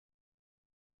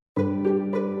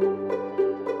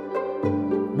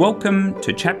Welcome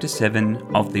to Chapter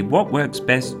 7 of the What Works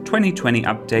Best 2020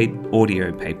 Update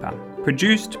audio paper,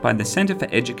 produced by the Centre for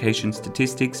Education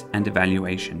Statistics and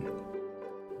Evaluation.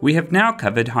 We have now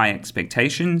covered high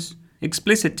expectations,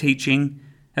 explicit teaching,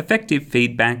 effective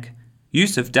feedback,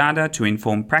 use of data to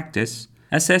inform practice,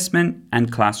 assessment,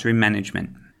 and classroom management.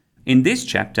 In this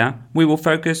chapter, we will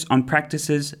focus on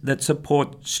practices that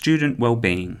support student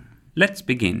well-being. Let's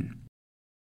begin.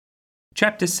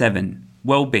 Chapter 7,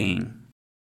 Well-being.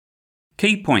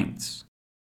 Key points.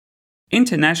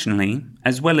 Internationally,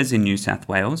 as well as in New South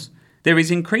Wales, there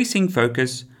is increasing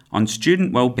focus on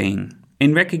student well-being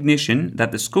in recognition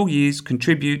that the school years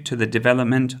contribute to the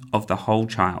development of the whole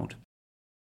child.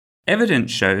 Evidence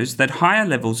shows that higher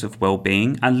levels of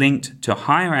well-being are linked to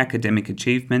higher academic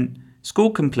achievement,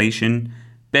 school completion,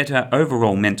 better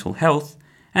overall mental health,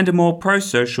 and a more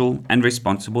pro-social and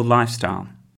responsible lifestyle.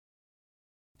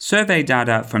 Survey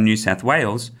data from New South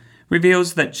Wales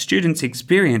reveals that students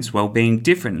experience well-being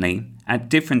differently at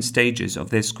different stages of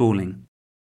their schooling.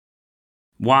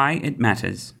 Why it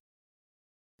matters.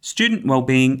 Student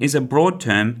well-being is a broad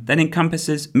term that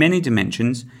encompasses many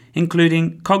dimensions,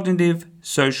 including cognitive,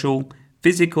 social,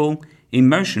 physical,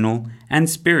 emotional, and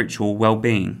spiritual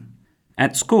well-being.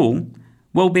 At school,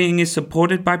 well-being is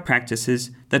supported by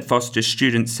practices that foster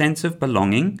students' sense of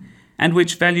belonging and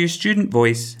which value student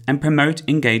voice and promote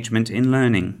engagement in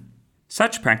learning.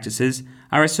 Such practices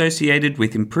are associated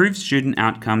with improved student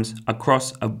outcomes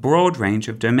across a broad range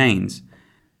of domains,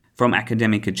 from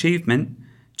academic achievement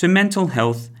to mental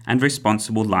health and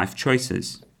responsible life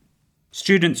choices.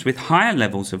 Students with higher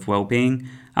levels of well-being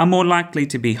are more likely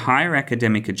to be higher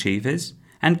academic achievers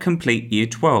and complete Year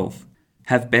 12,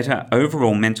 have better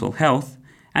overall mental health,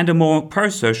 and a more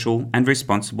pro-social and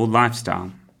responsible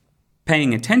lifestyle.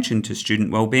 Paying attention to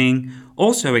student well-being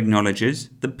also acknowledges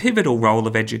the pivotal role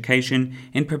of education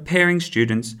in preparing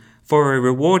students for a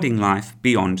rewarding life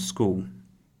beyond school.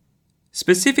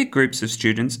 Specific groups of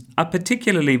students are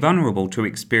particularly vulnerable to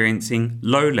experiencing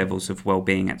low levels of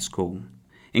well-being at school,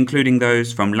 including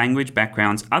those from language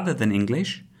backgrounds other than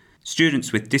English,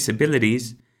 students with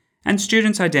disabilities, and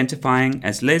students identifying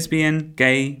as lesbian,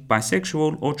 gay,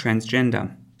 bisexual, or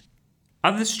transgender.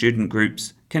 Other student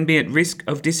groups can be at risk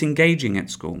of disengaging at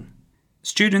school.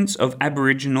 Students of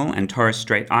Aboriginal and Torres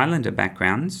Strait Islander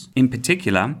backgrounds, in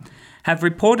particular, have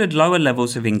reported lower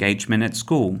levels of engagement at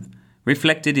school,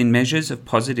 reflected in measures of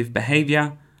positive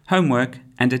behaviour, homework,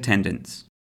 and attendance.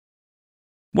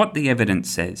 What the evidence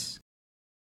says.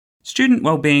 Student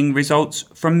well-being results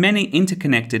from many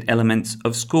interconnected elements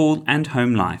of school and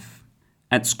home life.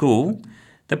 At school,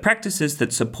 the practices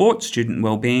that support student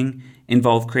well-being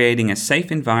involve creating a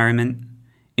safe environment,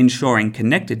 ensuring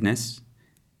connectedness,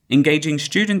 engaging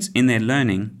students in their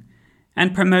learning,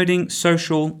 and promoting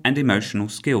social and emotional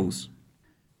skills.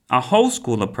 A whole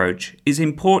school approach is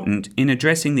important in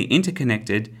addressing the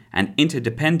interconnected and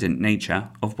interdependent nature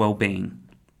of well-being.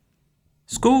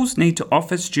 Schools need to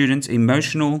offer students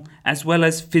emotional as well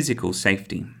as physical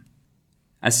safety.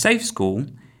 A safe school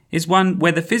is one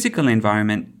where the physical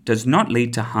environment does not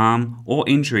lead to harm or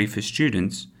injury for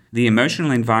students, the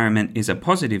emotional environment is a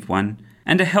positive one,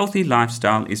 and a healthy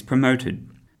lifestyle is promoted.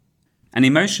 An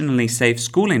emotionally safe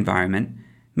school environment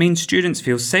means students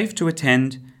feel safe to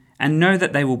attend and know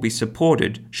that they will be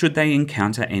supported should they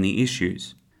encounter any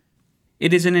issues.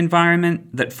 It is an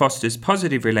environment that fosters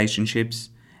positive relationships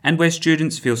and where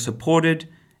students feel supported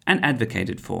and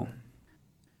advocated for.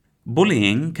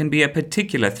 Bullying can be a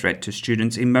particular threat to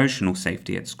students' emotional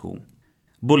safety at school.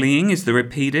 Bullying is the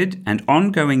repeated and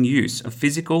ongoing use of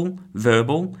physical,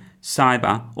 verbal,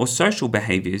 cyber, or social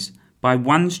behaviours by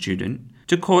one student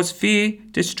to cause fear,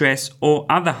 distress, or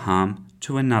other harm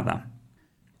to another.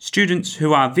 Students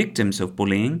who are victims of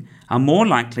bullying are more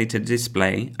likely to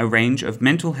display a range of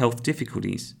mental health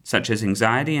difficulties, such as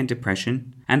anxiety and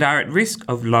depression, and are at risk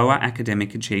of lower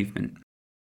academic achievement.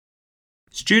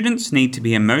 Students need to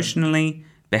be emotionally,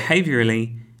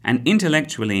 behaviourally, and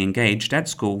intellectually engaged at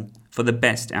school for the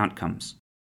best outcomes.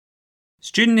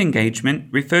 Student engagement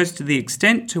refers to the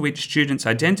extent to which students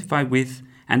identify with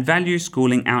and value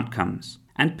schooling outcomes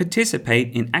and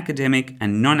participate in academic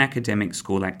and non-academic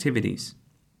school activities.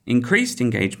 Increased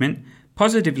engagement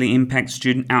positively impacts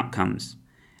student outcomes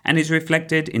and is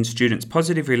reflected in students'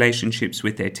 positive relationships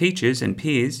with their teachers and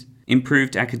peers,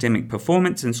 improved academic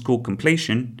performance and school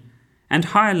completion, and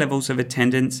higher levels of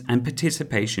attendance and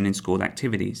participation in school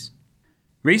activities.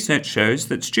 Research shows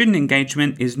that student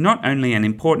engagement is not only an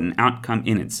important outcome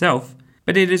in itself,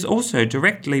 but it is also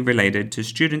directly related to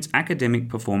students' academic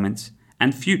performance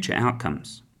and future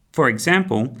outcomes. For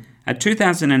example, a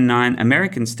 2009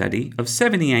 American study of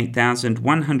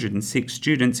 78,106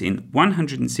 students in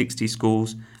 160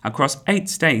 schools across 8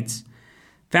 states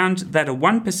found that a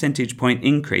 1 percentage point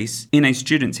increase in a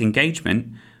student's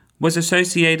engagement was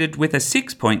associated with a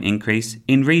 6-point increase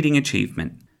in reading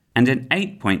achievement and an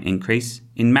 8-point increase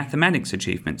in mathematics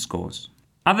achievement scores.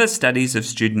 Other studies of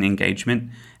student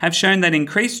engagement have shown that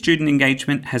increased student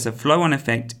engagement has a flow-on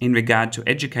effect in regard to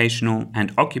educational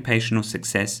and occupational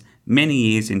success many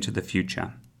years into the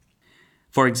future.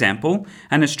 For example,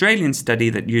 an Australian study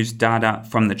that used data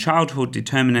from the Childhood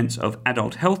Determinants of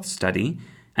Adult Health study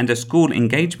and a school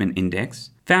engagement index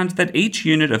found that each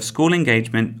unit of school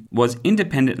engagement was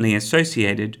independently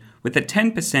associated with a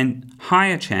 10%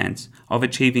 higher chance of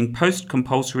achieving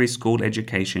post-compulsory school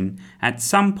education at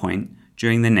some point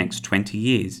during the next 20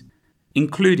 years,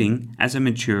 including as a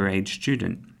mature age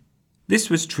student. This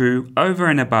was true over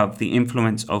and above the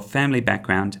influence of family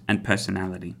background and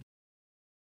personality.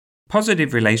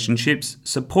 Positive relationships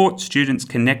support students'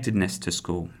 connectedness to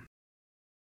school.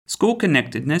 School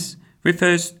connectedness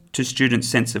refers to students'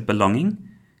 sense of belonging,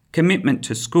 commitment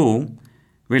to school,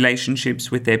 relationships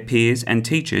with their peers and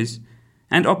teachers,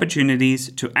 and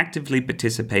opportunities to actively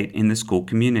participate in the school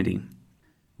community.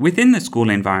 Within the school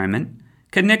environment,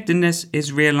 connectedness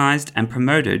is realized and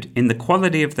promoted in the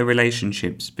quality of the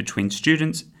relationships between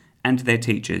students and their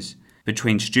teachers,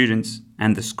 between students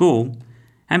and the school,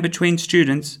 and between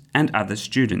students and other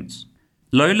students.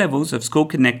 Low levels of school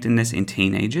connectedness in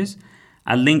teenagers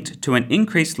are linked to an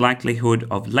increased likelihood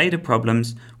of later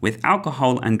problems with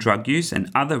alcohol and drug use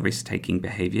and other risk-taking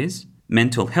behaviours,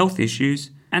 mental health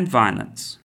issues, and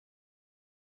violence.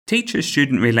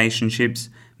 Teacher-student relationships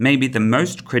may be the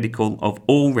most critical of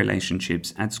all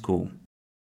relationships at school.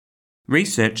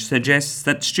 Research suggests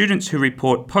that students who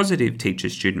report positive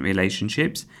teacher-student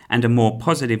relationships and a more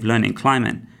positive learning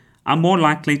climate are more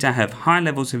likely to have high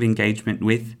levels of engagement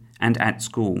with and at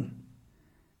school.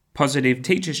 Positive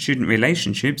teacher-student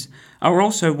relationships are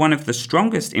also one of the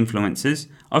strongest influences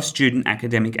of student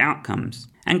academic outcomes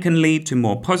and can lead to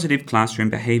more positive classroom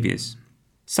behaviours.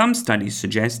 Some studies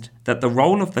suggest that the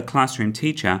role of the classroom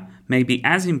teacher may be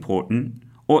as important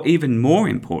or even more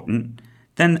important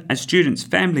than a student's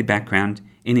family background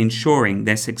in ensuring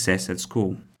their success at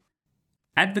school.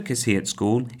 Advocacy at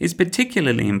school is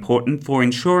particularly important for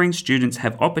ensuring students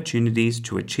have opportunities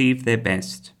to achieve their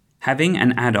best. Having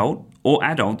an adult or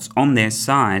adults on their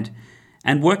side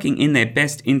and working in their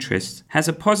best interests has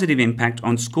a positive impact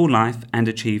on school life and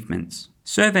achievements.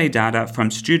 Survey data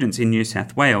from students in New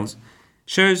South Wales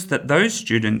shows that those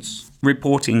students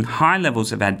reporting high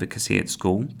levels of advocacy at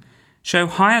school show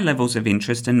higher levels of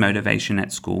interest and motivation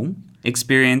at school,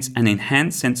 experience an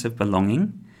enhanced sense of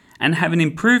belonging, and have an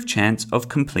improved chance of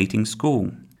completing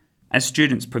school. As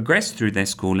students progress through their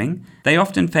schooling, they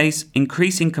often face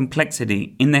increasing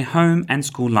complexity in their home and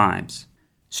school lives.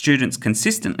 Students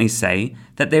consistently say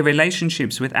that their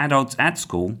relationships with adults at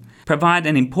school provide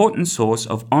an important source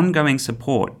of ongoing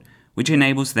support, which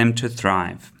enables them to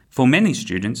thrive. For many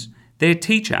students, their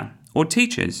teacher or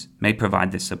teachers may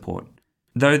provide this support,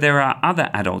 though there are other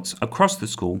adults across the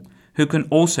school who can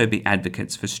also be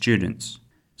advocates for students.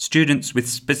 Students with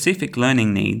specific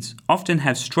learning needs often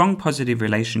have strong positive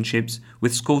relationships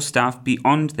with school staff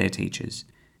beyond their teachers,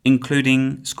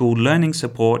 including school learning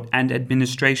support and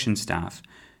administration staff,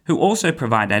 who also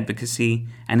provide advocacy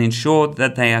and ensure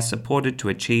that they are supported to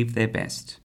achieve their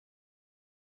best.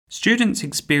 Students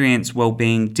experience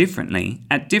well-being differently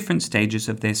at different stages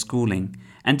of their schooling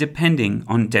and depending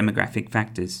on demographic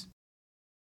factors.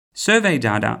 Survey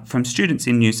data from students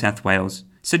in New South Wales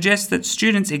suggests that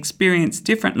students experience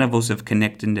different levels of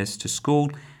connectedness to school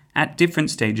at different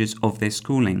stages of their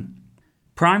schooling.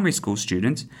 Primary school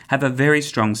students have a very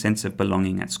strong sense of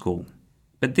belonging at school,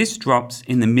 but this drops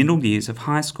in the middle years of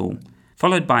high school,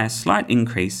 followed by a slight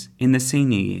increase in the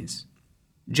senior years.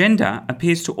 Gender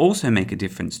appears to also make a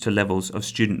difference to levels of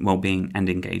student well-being and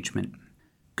engagement.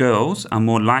 Girls are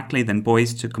more likely than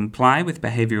boys to comply with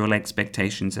behavioural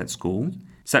expectations at school,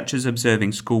 such as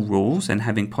observing school rules and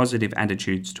having positive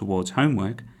attitudes towards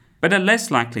homework, but are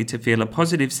less likely to feel a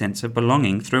positive sense of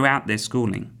belonging throughout their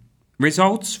schooling.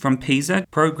 Results from PISA,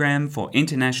 Programme for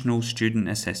International Student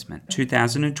Assessment,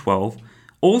 2012,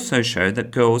 also show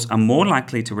that girls are more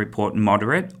likely to report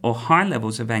moderate or high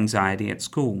levels of anxiety at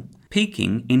school,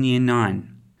 peaking in Year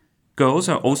 9. Girls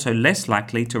are also less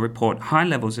likely to report high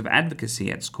levels of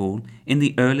advocacy at school in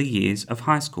the early years of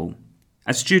high school.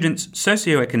 A student's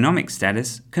socioeconomic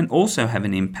status can also have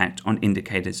an impact on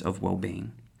indicators of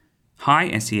well-being.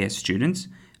 High SES students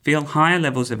feel higher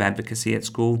levels of advocacy at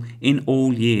school in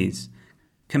all years,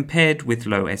 compared with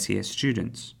low SES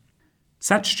students.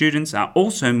 Such students are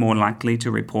also more likely to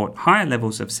report higher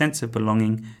levels of sense of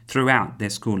belonging throughout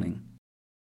their schooling.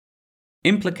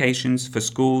 Implications for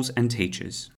schools and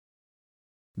teachers.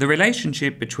 The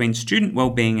relationship between student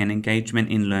well-being and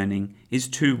engagement in learning is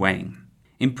two-way.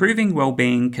 Improving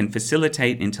well-being can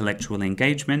facilitate intellectual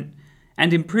engagement,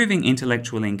 and improving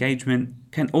intellectual engagement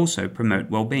can also promote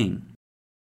well-being.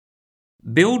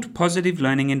 Build positive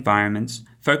learning environments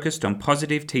focused on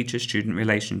positive teacher-student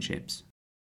relationships.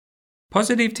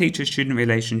 Positive teacher-student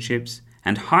relationships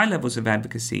and high levels of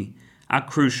advocacy are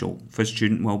crucial for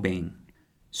student well-being.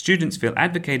 Students feel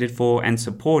advocated for and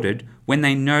supported when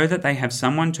they know that they have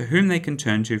someone to whom they can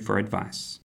turn to for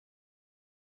advice.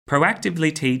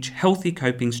 Proactively teach healthy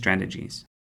coping strategies.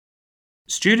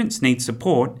 Students need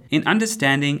support in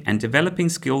understanding and developing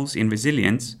skills in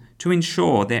resilience to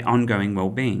ensure their ongoing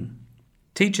well-being.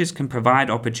 Teachers can provide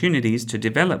opportunities to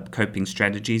develop coping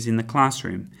strategies in the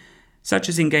classroom, such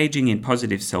as engaging in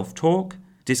positive self-talk,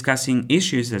 discussing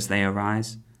issues as they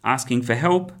arise, asking for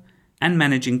help, and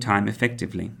managing time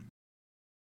effectively.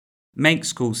 Make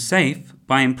schools safe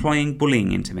by employing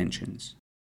bullying interventions.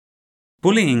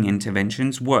 Bullying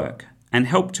interventions work and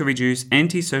help to reduce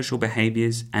antisocial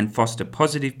behaviours and foster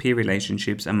positive peer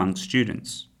relationships among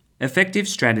students. Effective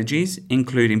strategies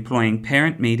include employing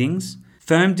parent meetings,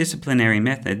 firm disciplinary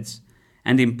methods,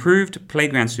 and improved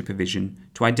playground supervision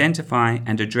to identify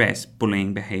and address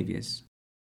bullying behaviours.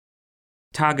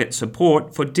 Target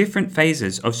support for different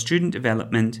phases of student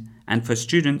development and for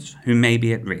students who may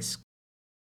be at risk.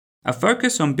 A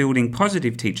focus on building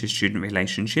positive teacher-student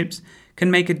relationships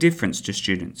can make a difference to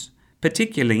students,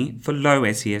 particularly for low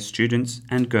SES students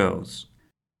and girls.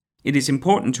 It is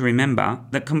important to remember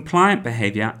that compliant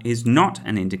behaviour is not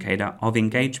an indicator of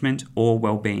engagement or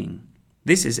well-being.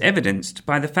 This is evidenced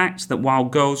by the fact that while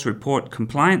girls report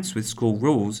compliance with school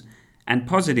rules and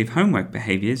positive homework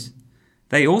behaviours,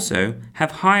 they also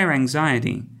have higher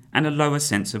anxiety and a lower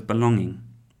sense of belonging.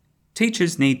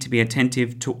 Teachers need to be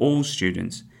attentive to all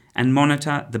students and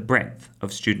monitor the breadth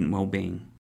of student well-being.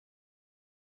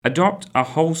 Adopt a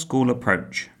whole school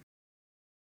approach.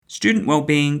 Student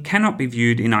well-being cannot be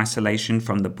viewed in isolation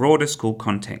from the broader school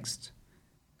context.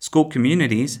 School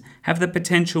communities have the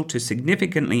potential to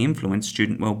significantly influence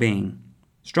student well-being.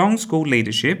 Strong school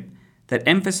leadership that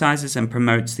emphasises and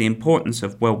promotes the importance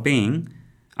of well-being,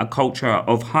 a culture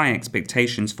of high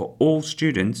expectations for all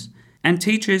students, and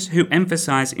teachers who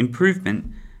emphasise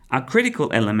improvement are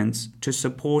critical elements to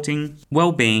supporting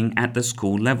well-being at the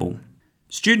school level.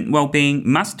 Student well-being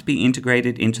must be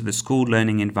integrated into the school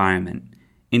learning environment,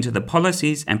 into the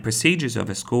policies and procedures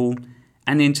of a school,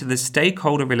 and into the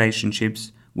stakeholder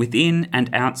relationships within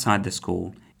and outside the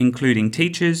school, including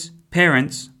teachers,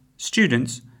 parents,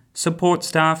 students, support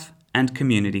staff, and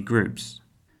community groups.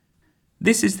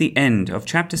 This is the end of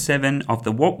Chapter 7 of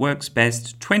the What Works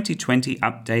Best 2020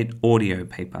 Update audio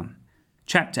paper.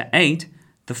 Chapter 8,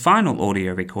 the final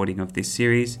audio recording of this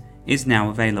series, is now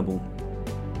available.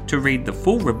 To read the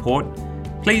full report,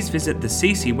 please visit the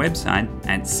CC website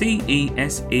at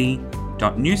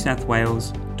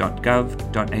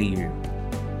cese.newsouthwales.gov.au.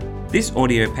 This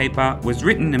audio paper was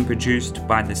written and produced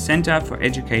by the Centre for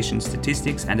Education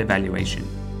Statistics and Evaluation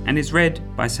and is read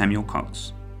by Samuel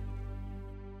Cox.